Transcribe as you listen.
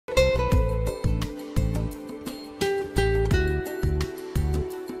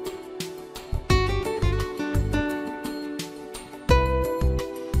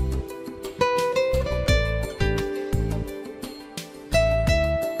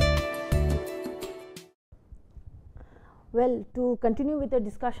Well, to continue with the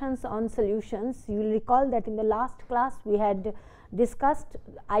discussions on solutions, you will recall that in the last class we had discussed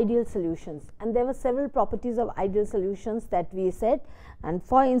ideal solutions, and there were several properties of ideal solutions that we said. And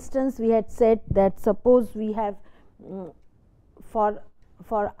for instance, we had said that suppose we have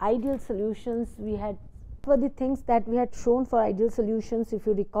for ideal solutions, we had for the things that we had shown for ideal solutions, if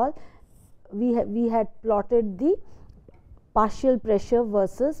you recall, we had plotted the partial pressure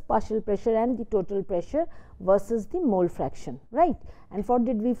versus partial pressure and the total pressure versus the mole fraction, right. And what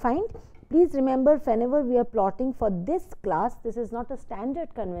did we find? Please remember, whenever we are plotting for this class, this is not a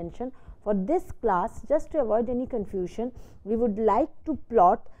standard convention. For this class, just to avoid any confusion, we would like to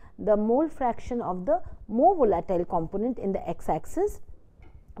plot the mole fraction of the more volatile component in the x axis.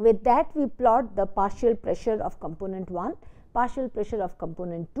 With that, we plot the partial pressure of component 1, partial pressure of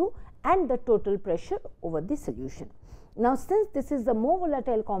component 2 and the total pressure over the solution. Now, since this is the more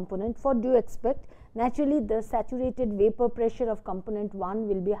volatile component, what do you expect? Naturally, the saturated vapor pressure of component 1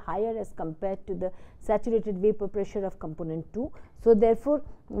 will be higher as compared to the saturated vapor pressure of component 2. So, therefore,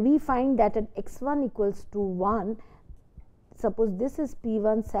 we find that at x1 equals to 1, suppose this is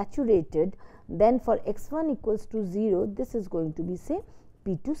P1 saturated, then for x1 equals to 0, this is going to be say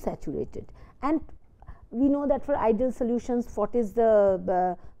P2 saturated. And we know that for ideal solutions, what is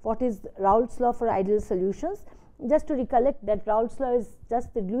Raoult's law for ideal solutions? Just to recollect that Raoult's law is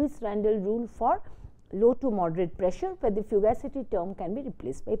just the Lewis-Randall rule for low to moderate pressure, where the fugacity term can be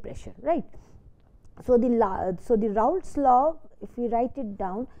replaced by pressure, right. So, the Raoult's law, if we write it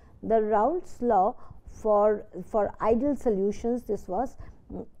down, the Raoult's law for ideal solutions, this was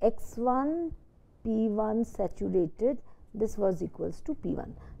x1 P1 saturated, this was equals to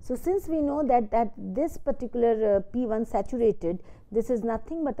P1. So, since we know that this particular P1 saturated, this is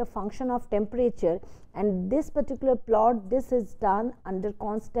nothing but a function of temperature, and this particular plot, this is done under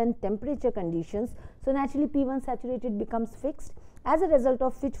constant temperature conditions. So, naturally P1 saturated becomes fixed, as a result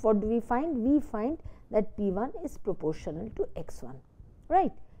of which what do we find? We find that P1 is proportional to x1,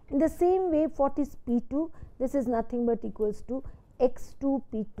 right. In the same way, what is P2? This is nothing but equals to x2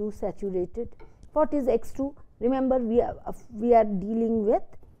 P2 saturated. What is x2? Remember, we are dealing with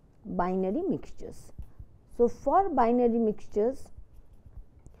binary mixtures. So, for binary mixtures,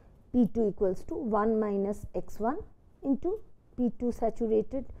 P2 equals to 1 minus x1 into P2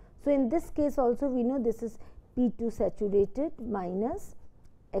 saturated. So, in this case also we know this is P2 saturated minus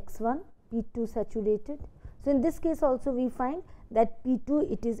x1 P2 saturated. So, in this case also we find that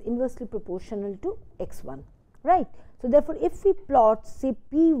P2, it is inversely proportional to x1, right. So, therefore, if we plot say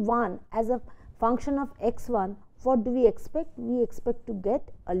P1 as a function of x1, what do we expect? We expect to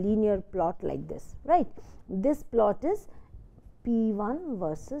get a linear plot like this, right. This plot is P1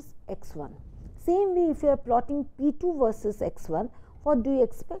 versus x1. Same way, if you are plotting P2 versus x1, what do you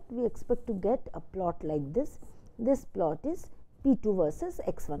expect? We expect to get a plot like this. This plot is P2 versus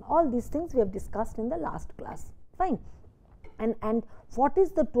x1. All these things we have discussed in the last class, fine. And what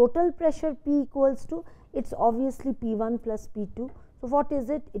is the total pressure P equals to? It's obviously P1 plus P2. So, what is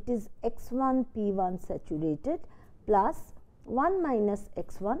it? It is x1 P1 saturated plus 1 minus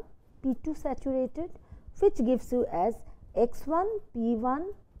x1 P2 saturated, which gives you as x1 P1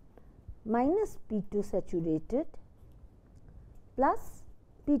 minus P2 saturated plus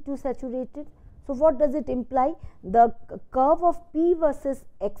P2 saturated. So, what does it imply? The curve of P versus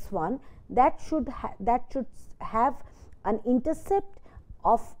x1, that should have an intercept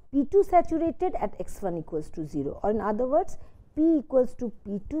of P2 saturated at x1 equals to 0, or in other words, P equals to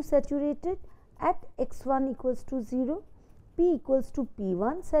P2 saturated at x1 equals to 0, P equals to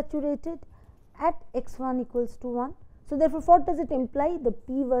P1 saturated at x1 equals to 1. So, therefore, what does it imply? The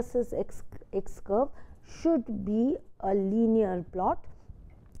P versus x curve should be a linear plot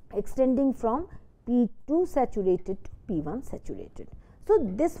extending from P2 saturated to P1 saturated. So,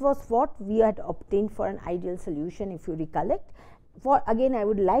 this was what we had obtained for an ideal solution, if you recollect. For again, I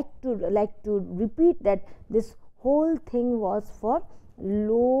would like to repeat that this whole thing was for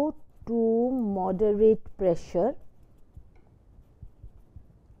low to moderate pressure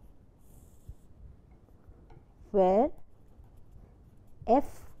where F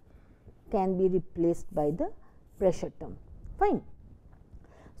can be replaced by the pressure term, fine.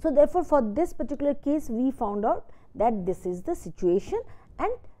 So, therefore, for this particular case we found out that this is the situation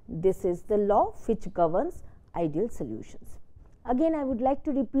and this is the law which governs ideal solutions. Again, I would like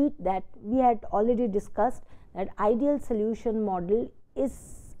to repeat that we had already discussed that ideal solution model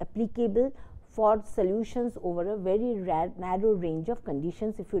is applicable for solutions over a very narrow range of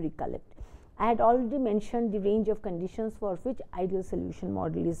conditions, if you recollect. I had already mentioned the range of conditions for which ideal solution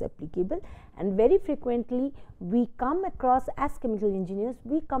model is applicable, and very frequently we come across, as chemical engineers,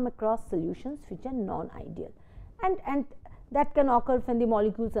 we come across solutions which are non-ideal, and That can occur when the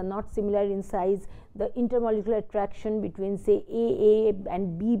molecules are not similar in size. The intermolecular attraction between say AA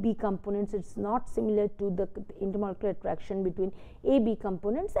and BB components is not similar to the intermolecular attraction between AB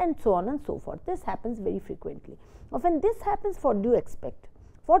components, and so on and so forth. This happens very frequently. Now, when this happens, what do you expect?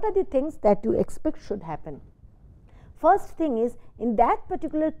 What are the things that you expect should happen? First thing is, in that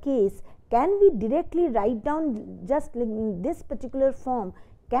particular case, can we directly write down just like in this particular form,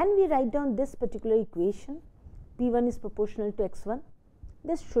 can we write down this particular equation? P1 is proportional to x1.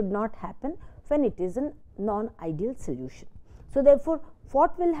 This should not happen when it is a non-ideal solution. So, therefore,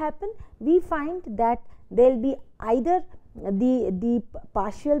 what will happen? We find that there will be either the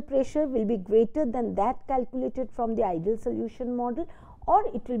partial pressure will be greater than that calculated from the ideal solution model, or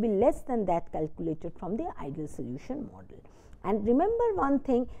it will be less than that calculated from the ideal solution model. And remember one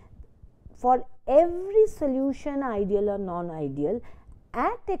thing, for every solution, ideal or non-ideal,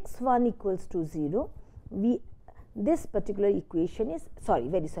 at x1 equals to 0, this particular equation is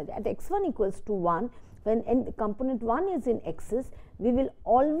at x1 equals to 1, when component 1 is in excess, we will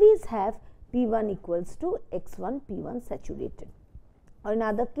always have P1 equals to x1 P1 saturated, or in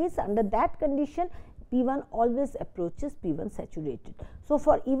other case, under that condition P1 always approaches P1 saturated.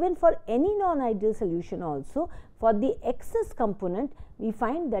 So, even for any non-ideal solution also, for the excess component, we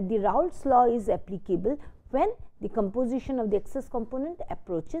find that the Raoult's law is applicable when the composition of the excess component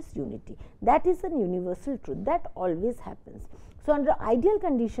approaches unity. That is a universal truth, that always happens. So, under ideal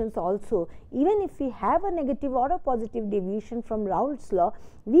conditions also, even if we have a negative or a positive deviation from Raoult's law,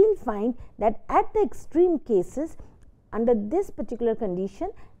 we will find that at the extreme cases, under this particular condition,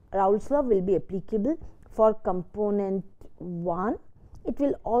 Raoult's law will be applicable for component 1, it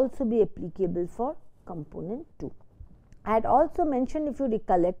will also be applicable for component 2. I had also mentioned, if you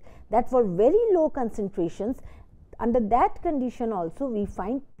recollect, that for very low concentrations, under that condition also we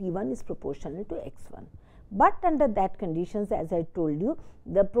find P1 is proportional to x1. But under that conditions, as I told you,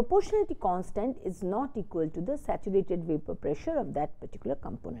 the proportionality constant is not equal to the saturated vapor pressure of that particular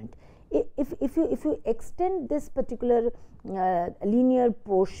component. If you extend this particular linear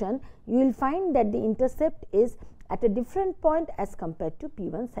portion, you will find that the intercept is at a different point as compared to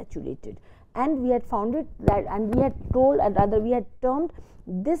P1 saturated. And we had found it that, and we had told, and rather we had termed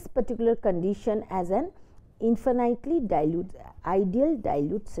this particular condition as an infinitely ideal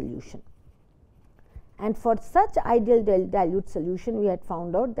dilute solution. And for such ideal dilute solution, we had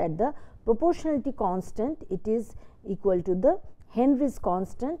found out that the proportionality constant, it is equal to the Henry's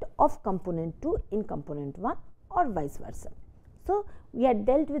constant of component 2 in component 1, or vice versa. So, we had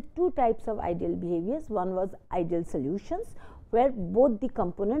dealt with two types of ideal behaviors. One was ideal solutions, where both the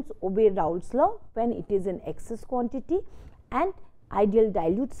components obey Raoult's law when it is in excess quantity, and ideal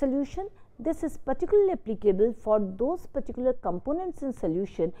dilute solution. This is particularly applicable for those particular components in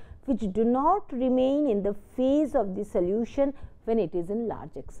solution which do not remain in the phase of the solution when it is in large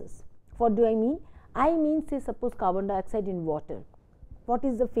excess. What do I mean? I mean, say suppose carbon dioxide in water. What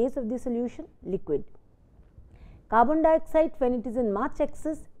is the phase of the solution? Liquid. Carbon dioxide, when it is in much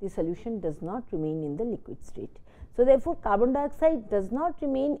excess, the solution does not remain in the liquid state. So, therefore, carbon dioxide does not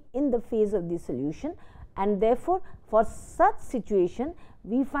remain in the phase of the solution, and therefore, for such situation,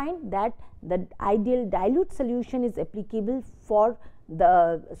 we find that the ideal dilute solution is applicable for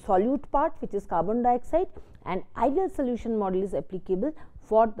the solute part, which is carbon dioxide, and ideal solution model is applicable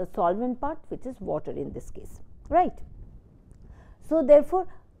for the solvent part, which is water in this case, right. So, therefore,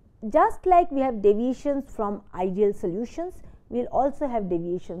 just like we have deviations from ideal solutions, we will also have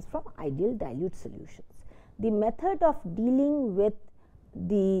deviations from ideal dilute solutions. The method of dealing with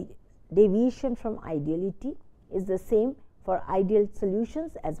the deviation from ideality is the same for ideal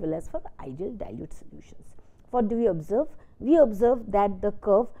solutions as well as for ideal dilute solutions. What do we observe? We observe that the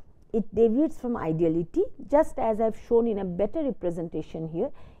curve, it deviates from ideality, just as I have shown in a better representation here.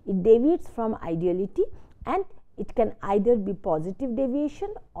 It deviates from ideality, and it can either be positive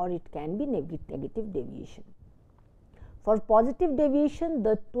deviation or it can be negative deviation. For positive deviation,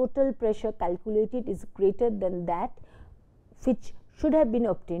 the total pressure calculated is greater than that which should have been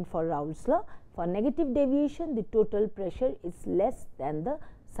obtained for Raoult's law. For negative deviation, the total pressure is less than the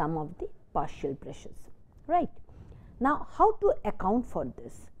sum of the partial pressures, right. Now, how to account for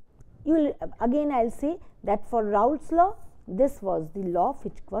this? You will again, I will say that for Raoult's law, this was the law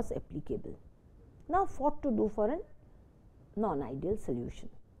which was applicable. Now, what to do for a non-ideal solution?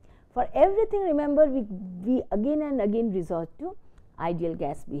 For everything, remember, we again and again resort to ideal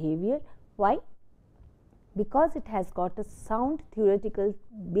gas behavior. Why? Because it has got a sound theoretical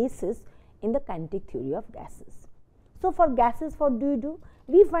basis in the kinetic theory of gases. So, for gases, what do?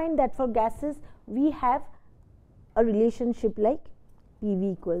 We find that for gases, we have a relationship like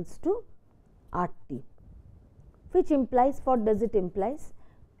PV equals to RT. which implies, what does it implies?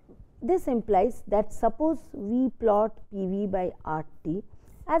 This implies that suppose we plot PV by RT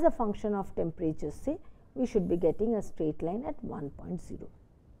as a function of temperature, say, we should be getting a straight line at 1.0.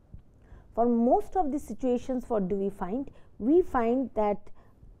 For most of the situations, what do we find? We find that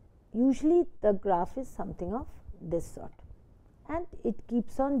usually the graph is something of this sort, and it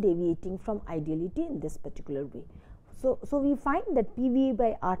keeps on deviating from ideality in this particular way. So we find that PV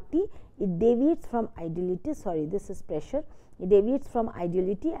by RT, it deviates from ideality, sorry, this is pressure, it deviates from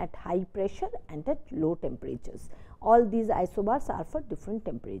ideality at high pressure and at low temperatures. All these isobars are for different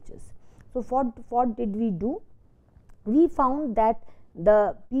temperatures. So what did we do? We found that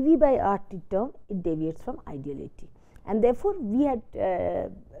the PV by RT term, it deviates from ideality, and therefore we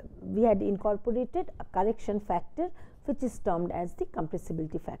had incorporated a correction factor which is termed as the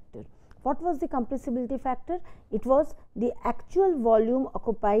compressibility factor. What was the compressibility factor? It was the actual volume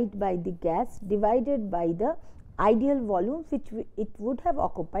occupied by the gas divided by the ideal volume which it would have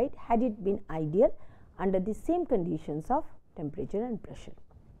occupied had it been ideal under the same conditions of temperature and pressure.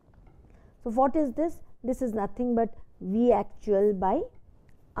 So what is this? This is nothing but V actual by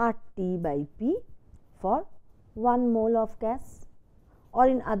RT by P for 1 mole of gas, or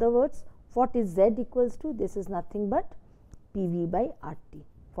in other words, what is Z equals to? This is nothing but PV by RT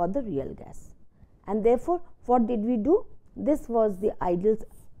for the real gas, and therefore what did we do? This was the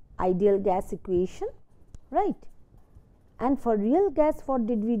ideal gas equation, right? And for real gas, what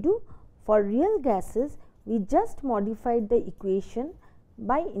did we do? For real gases, we just modified the equation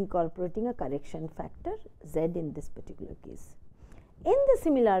by incorporating a correction factor Z in this particular case. In the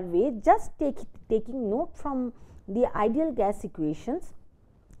similar way, just taking note from the ideal gas equations,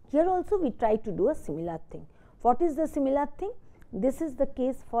 here also we try to do a similar thing. What is the similar thing? This is the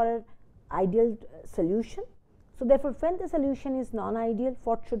case for an ideal solution. So therefore, when the solution is non-ideal,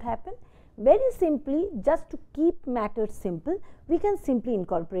 what should happen? Very simply, just to keep matters simple, we can simply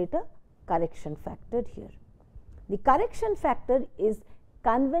incorporate a correction factor here. The correction factor is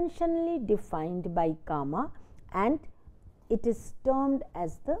conventionally defined by gamma, and it is termed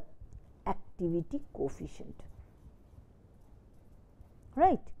as the activity coefficient,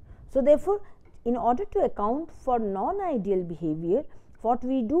 right. So therefore, in order to account for non-ideal behavior, what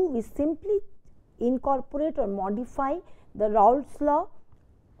we do, we simply incorporate or modify the Raoult's law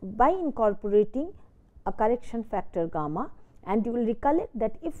by incorporating a correction factor gamma, and you will recollect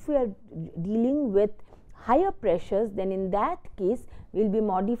that if we are dealing with higher pressures, then in that case we will be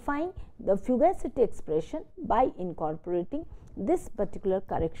modifying the fugacity expression by incorporating this particular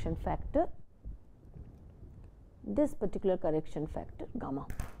correction factor, gamma.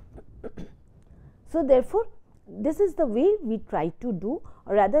 So therefore, this is the way we try to do,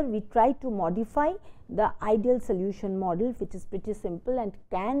 or rather we try to modify the ideal solution model, which is pretty simple and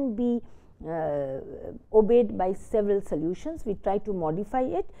can be obeyed by several solutions. We try to modify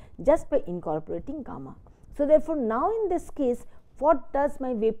it just by incorporating gamma. So therefore, now in this case, what does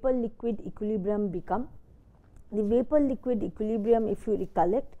my vapor liquid equilibrium become? The vapor liquid equilibrium, if you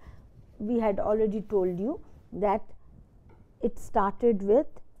recollect, we had already told you that it started with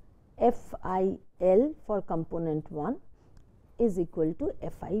FIL for component 1 is equal to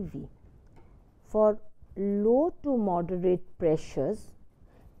FIV. For low to moderate pressures,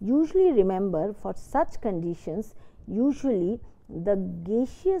 usually remember, for such conditions, usually the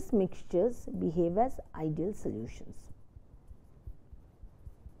gaseous mixtures behave as ideal solutions,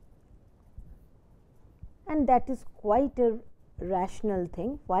 and that is quite a rational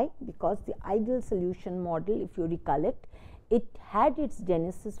thing. Why? Because the ideal solution model, if you recollect, it had its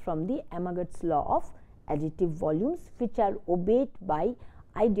genesis from the Amagat's law of additive volumes, which are obeyed by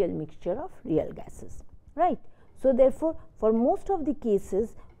ideal mixture of real gases, right. So therefore, for most of the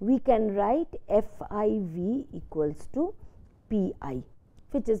cases, we can write FIV equals to PI,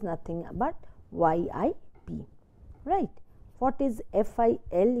 which is nothing but YIP, right. What is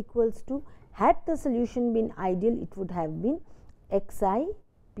FIL equals to? Had the solution been ideal, it would have been XI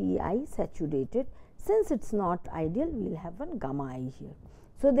PI saturated. Since it is not ideal, we will have one gamma I here.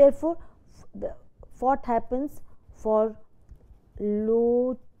 So therefore, what happens for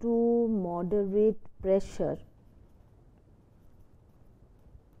low to moderate pressure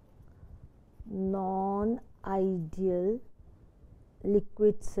non-ideal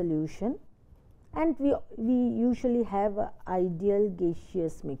liquid solution, and we usually have a ideal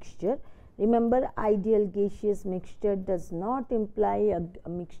gaseous mixture. Remember, ideal gaseous mixture does not imply a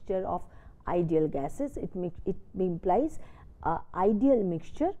mixture of ideal gases, it implies a ideal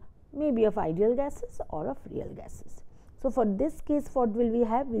mixture, maybe of ideal gases or of real gases. So for this case, what will we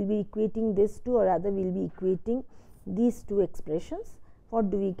have? We will be equating this two, or rather we will be equating these two expressions. What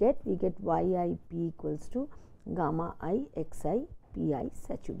do we get? We get YIP equals to gamma I xi pi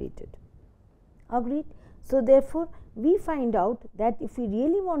saturated. Agreed? So, therefore, we find out that if we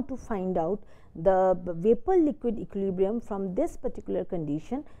really want to find out the vapor liquid equilibrium from this particular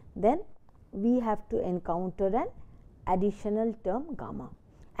condition, then we have to encounter an additional term gamma.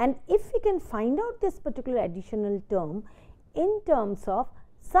 And if we can find out this particular additional term in terms of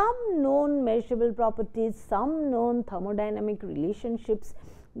some known measurable properties, some known thermodynamic relationships,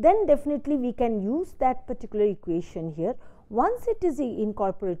 then definitely we can use that particular equation here. Once it is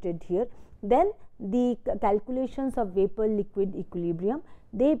incorporated here, then the calculations of vapor liquid equilibrium,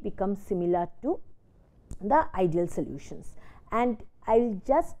 they become similar to the ideal solutions. And I will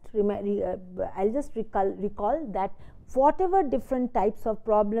just recall that whatever different types of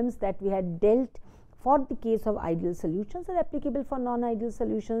problems that we had dealt for the case of ideal solutions are applicable for non-ideal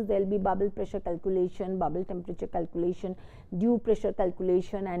solutions. There will be bubble pressure calculation, bubble temperature calculation, due pressure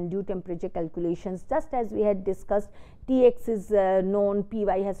calculation and due temperature calculations. Just as we had discussed, Tx is known, Py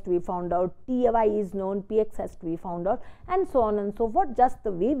has to be found out, Ty is known, Px has to be found out, and so on and so forth, just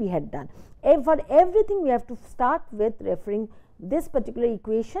the way we had done. For everything we have to start with referring this particular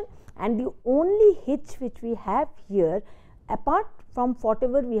equation, and the only hitch which we have here, apart from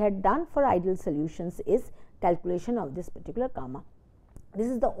whatever we had done for ideal solutions, is calculation of this particular gamma. This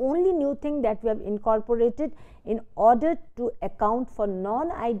is the only new thing that we have incorporated in order to account for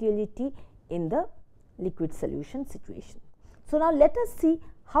non-ideality in the liquid solution situation. So, now let us see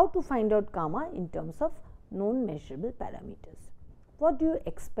how to find out gamma in terms of known measurable parameters. What do you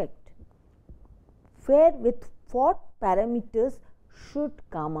expect? With what parameters should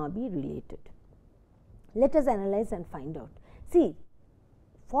gamma be related? Let us analyze and find out. See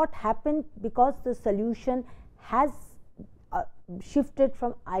what happened because the solution has shifted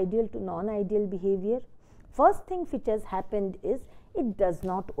from ideal to non-ideal behavior. First thing which has happened is it does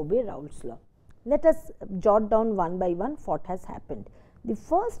not obey Raoult's law. Let us jot down one by one what has happened. The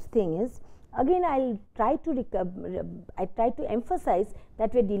first thing is, again I will try to emphasize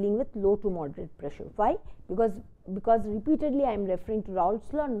that we are dealing with low to moderate pressure. Why? Because repeatedly I am referring to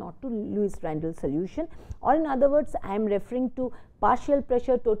Raoult's law, not to Lewis Randall solution, or in other words I am referring to partial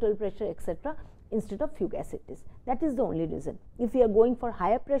pressure, total pressure, etc. instead of fugacities. That is the only reason. If we are going for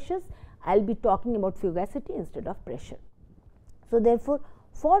higher pressures, I will be talking about fugacity instead of pressure. So, therefore,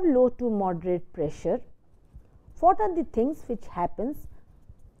 for low to moderate pressure, what are the things which happens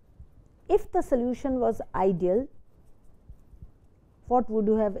if the solution was ideal? What would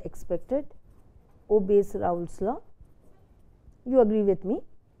you have expected? Obeys Raoult's law. You agree with me?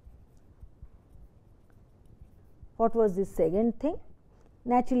 What was the second thing?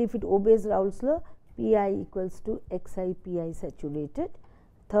 Naturally, if it obeys Raoult's law, Pi equals to Xi Pi saturated.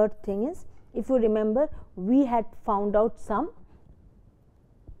 Third thing is, if you remember, we had found out some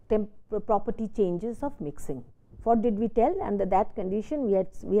property changes of mixing. What did we tell? Under that condition,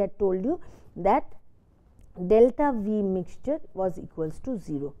 we had told you that delta V mixture was equals to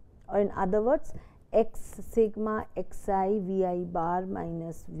 0, or in other words, x sigma xi Vi bar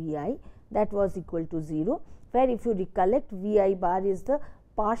minus Vi, that was equal to 0, where if you recollect, Vi bar is the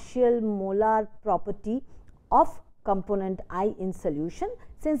partial molar property of component I in solution.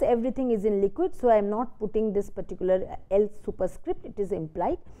 Since everything is in liquid, so I am not putting this particular L superscript, it is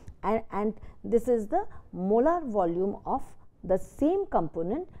implied, and this is the molar volume of the same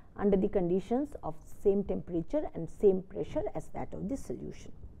component under the conditions of same temperature and same pressure as that of the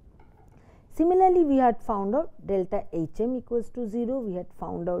solution. Similarly, we had found out delta Hm equals to 0, we had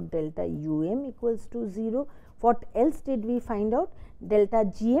found out delta Um equals to 0. What else did we find out? Delta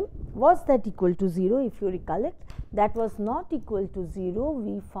Gm, was that equal to 0? If you recollect, that was not equal to 0.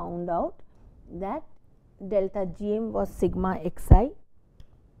 We found out that delta Gm was sigma xi.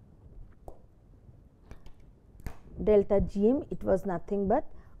 Delta Gm, it was nothing but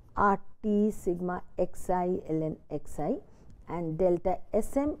RT sigma xi ln xi, and delta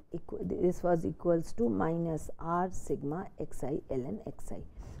Sm, this was equals to minus R sigma xi ln xi.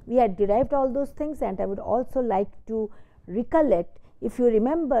 We had derived all those things, and I would also like to recollect, if you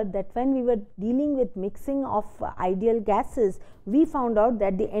remember, that when we were dealing with mixing of ideal gases, we found out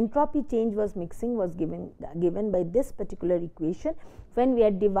that the entropy change was given by this particular equation, when we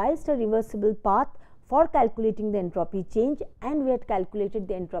had devised a reversible path for calculating the entropy change, and we had calculated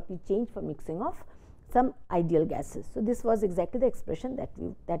the entropy change for mixing of some ideal gases. So, this was exactly the expression that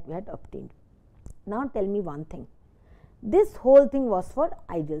we had obtained. Now, tell me one thing. This whole thing was for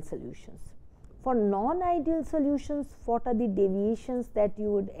ideal solutions. For non-ideal solutions, what are the deviations that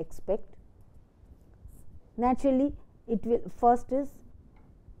you would expect? Naturally, it will first is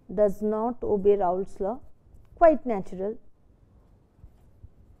does not obey Raoult's law, quite natural.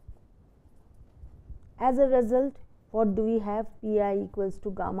 As a result, what do we have? Pi equals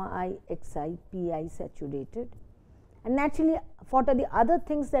to gamma I xi Pi saturated. And naturally, what are the other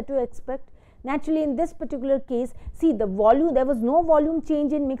things that you expect? Naturally, in this particular case, see the volume, there was no volume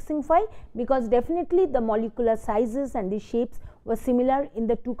change in mixing phi, because definitely the molecular sizes and the shapes were similar in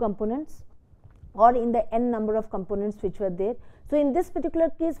the two components or in the n number of components which were there. So, in this particular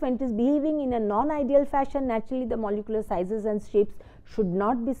case, when it is behaving in a non-ideal fashion, naturally the molecular sizes and shapes should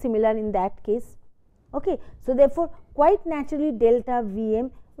not be similar in that case. Okay. So, therefore, quite naturally delta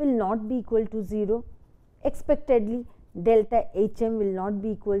Vm will not be equal to 0. Expectedly, delta Hm will not be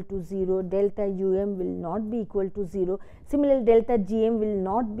equal to 0, delta Um will not be equal to 0. Similarly, delta Gm will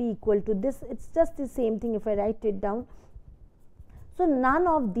not be equal to this. It is just the same thing if I write it down. So, none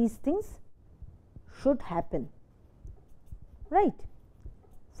of these things should happen, right.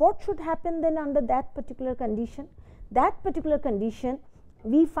 What should happen then under that particular condition? That particular condition,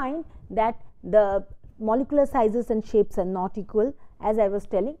 we find that the molecular sizes and shapes are not equal, as I was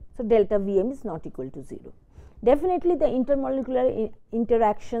telling. So, delta Vm is not equal to 0. Definitely, the intermolecular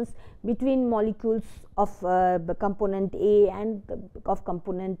interactions between molecules of component A and of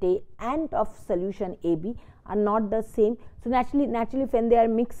component A and of solution AB are not the same. So, naturally when they are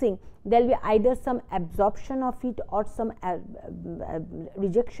mixing, there will be either some absorption of heat or some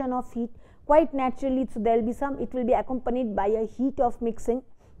rejection of heat. Quite naturally, so there will be some, it will be accompanied by a heat of mixing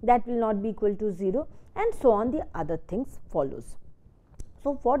that will not be equal to 0, and so on the other things follows.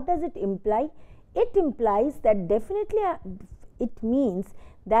 So, what does it imply? It implies that definitely it means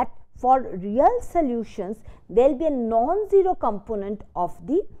that for real solutions, there will be a non-zero component of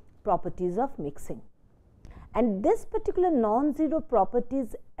the properties of mixing, and this particular non-zero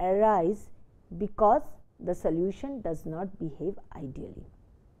properties arise because the solution does not behave ideally.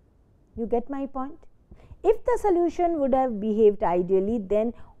 You get my point? If the solution would have behaved ideally,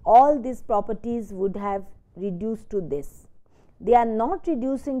 then all these properties would have reduced to this. They are not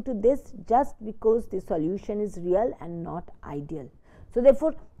reducing to this just because the solution is real and not ideal. So,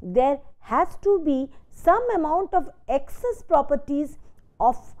 therefore, there has to be some amount of excess properties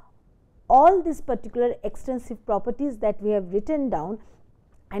of all these particular extensive properties that we have written down,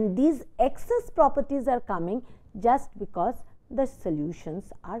 and these excess properties are coming just because the solutions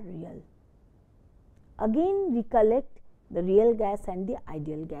are real. Again, recollect the real gas and the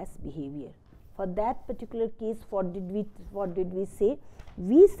ideal gas behavior. For that particular case, what did we say?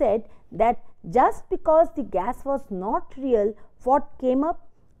 We said that just because the gas was not real, what came up?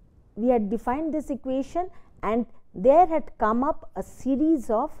 We had defined this equation, and there had come up a series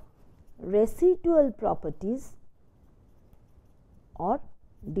of residual properties or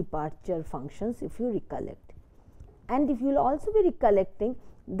departure functions, if you recollect. And if you will also be recollecting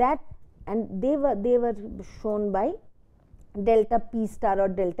that, and they were shown by delta P star or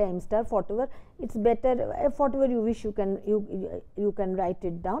delta M star, whatever, it is better, whatever you wish, you can write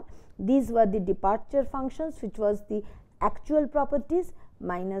it down. These were the departure functions, which was the actual properties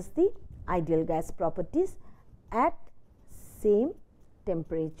minus the ideal gas properties at same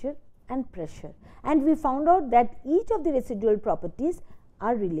temperature and pressure, and we found out that each of the residual properties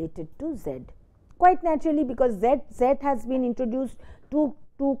are related to Z. Quite naturally, because Z has been introduced to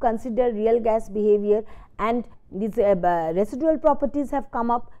consider real gas behavior, and these residual properties have come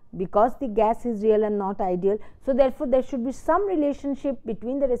up because the gas is real and not ideal. So, therefore, there should be some relationship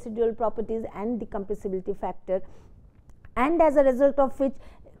between the residual properties and the compressibility factor, and as a result of which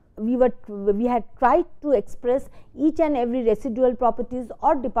we had tried to express each and every residual properties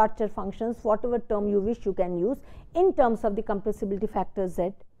or departure functions, whatever term you wish you can use, in terms of the compressibility factor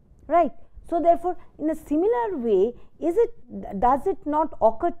Z, right. So, therefore, in a similar way, does it not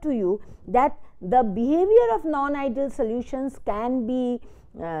occur to you that the behavior of non-ideal solutions can be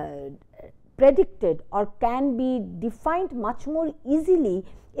predicted or can be defined much more easily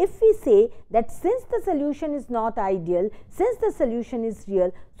if we say that since the solution is not ideal, since the solution is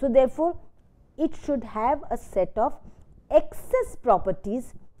real, so therefore, it should have a set of excess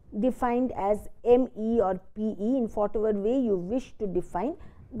properties defined as ME or PE, in whatever way you wish to define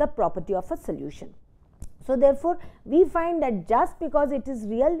the property of a solution. So, therefore, we find that just because it is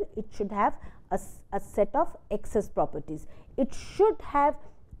real, it should have a set of excess properties. It should have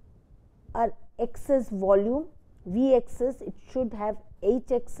an excess volume V excess, it should have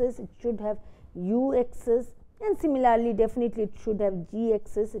H excess, it should have U excess, and similarly definitely it should have G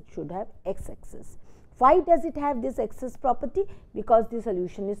excess, it should have X excess. Why does it have this excess property? Because the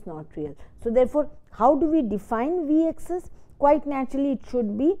solution is not real. So, therefore, how do we define V excess? Quite naturally, it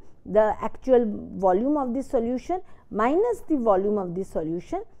should be the actual volume of the solution minus the volume of the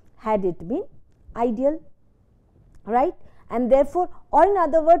solution had it been ideal, right. and therefore, or in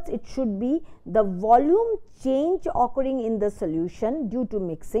other words, it should be the volume change occurring in the solution due to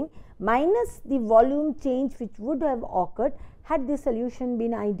mixing minus the volume change which would have occurred had the solution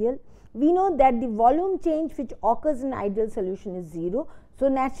been ideal. We know that the volume change which occurs in ideal solution is 0. So,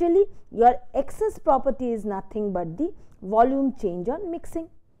 naturally, your excess property is nothing but the volume change on mixing,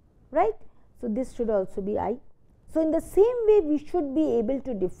 right. So, this should also be I. So, in the same way, we should be able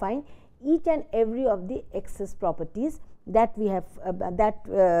to define each and every of the excess properties that we have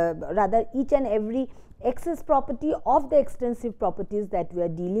rather each and every excess property of the extensive properties that we are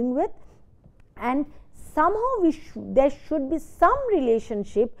dealing with, and somehow there should be some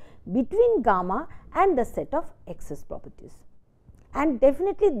relationship between gamma and the set of excess properties, and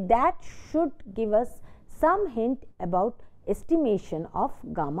definitely that should give us some hint about estimation of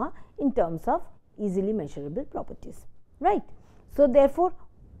gamma in terms of easily measurable properties, right. So, therefore,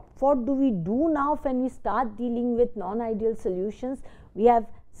 what do we do now when we start dealing with non-ideal solutions? We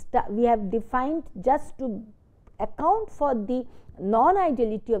have defined, just to account for the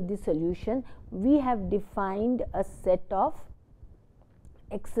non-ideality of the solution, we have defined a set of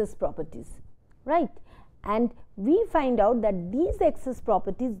excess properties, right, and we find out that these excess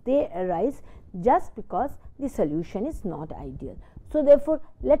properties, they arise just because the solution is not ideal. So, therefore,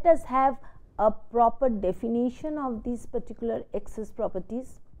 let us have a proper definition of these particular excess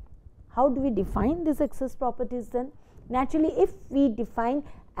properties. How do we define these excess properties then? Naturally, if we define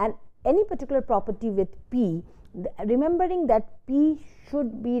any particular property with P, remembering that P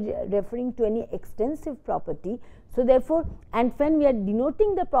should be referring to any extensive property. So, therefore, and when we are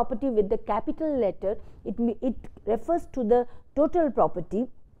denoting the property with the capital letter, it refers to the total property,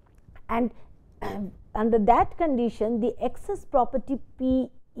 and under that condition the excess property P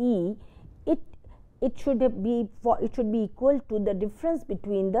E, it should be equal to the difference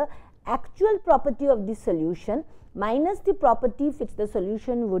between the actual property of the solution minus the property which the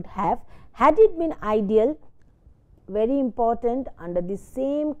solution would have had it been ideal, very important, under the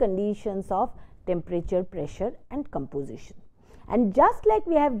same conditions of temperature, pressure and composition. And just like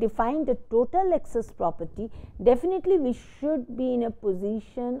we have defined a total excess property, definitely we should be in a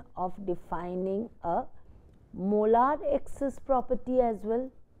position of defining a molar excess property as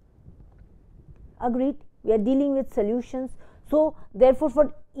well. Agreed? We are dealing with solutions. So, therefore,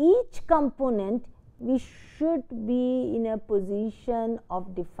 for each component we should be in a position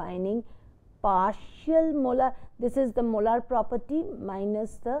of defining partial molar, this is the molar property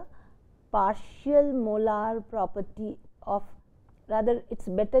minus the partial molar property of, rather it is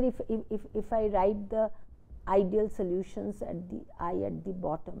better if I write the ideal solutions at the I at the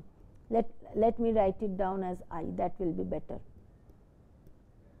bottom. Let me write it down as I, that will be better.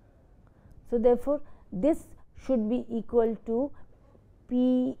 So, therefore, this should be equal to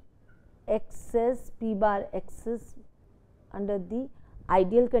P excess, P bar excess under the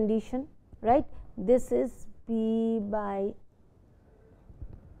ideal condition, right. This is P by,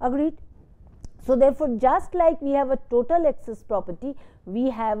 agreed. So, therefore, just like we have a total excess property, we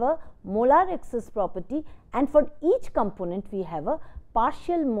have a molar excess property, and for each component we have a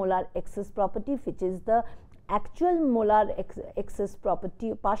partial molar excess property, which is the actual molar excess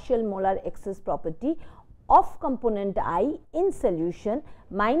property, partial molar excess property of component I in solution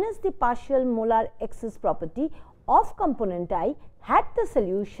minus the partial molar excess property of component I had the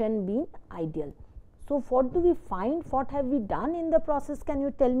solution been ideal. So, what do we find? What have we done in the process? Can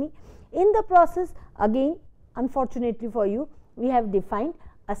you tell me? In the process, again, unfortunately for you, we have defined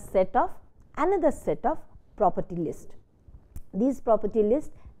a set of another set of property list. These property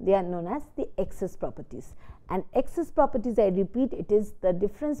lists, they are known as the excess properties, and excess properties, I repeat, it is the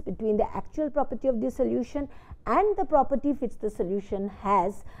difference between the actual property of the solution and the property which the solution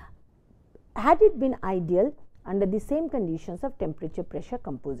has had it been ideal under the same conditions of temperature, pressure,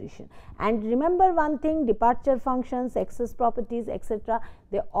 composition. And remember one thing, departure functions, excess properties, etc.,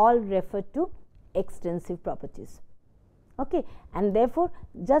 they all refer to extensive properties. Okay. And therefore,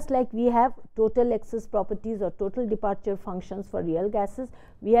 just like we have total excess properties or total departure functions for real gases,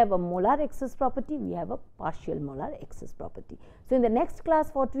 we have a molar excess property, we have a partial molar excess property. So, in the next class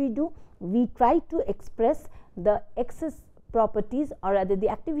what we do, we try to express the excess properties or rather the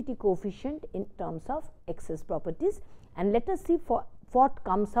activity coefficient in terms of excess properties, and let us see for what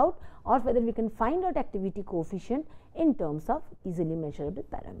comes out or whether we can find out activity coefficient in terms of easily measurable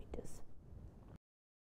parameters.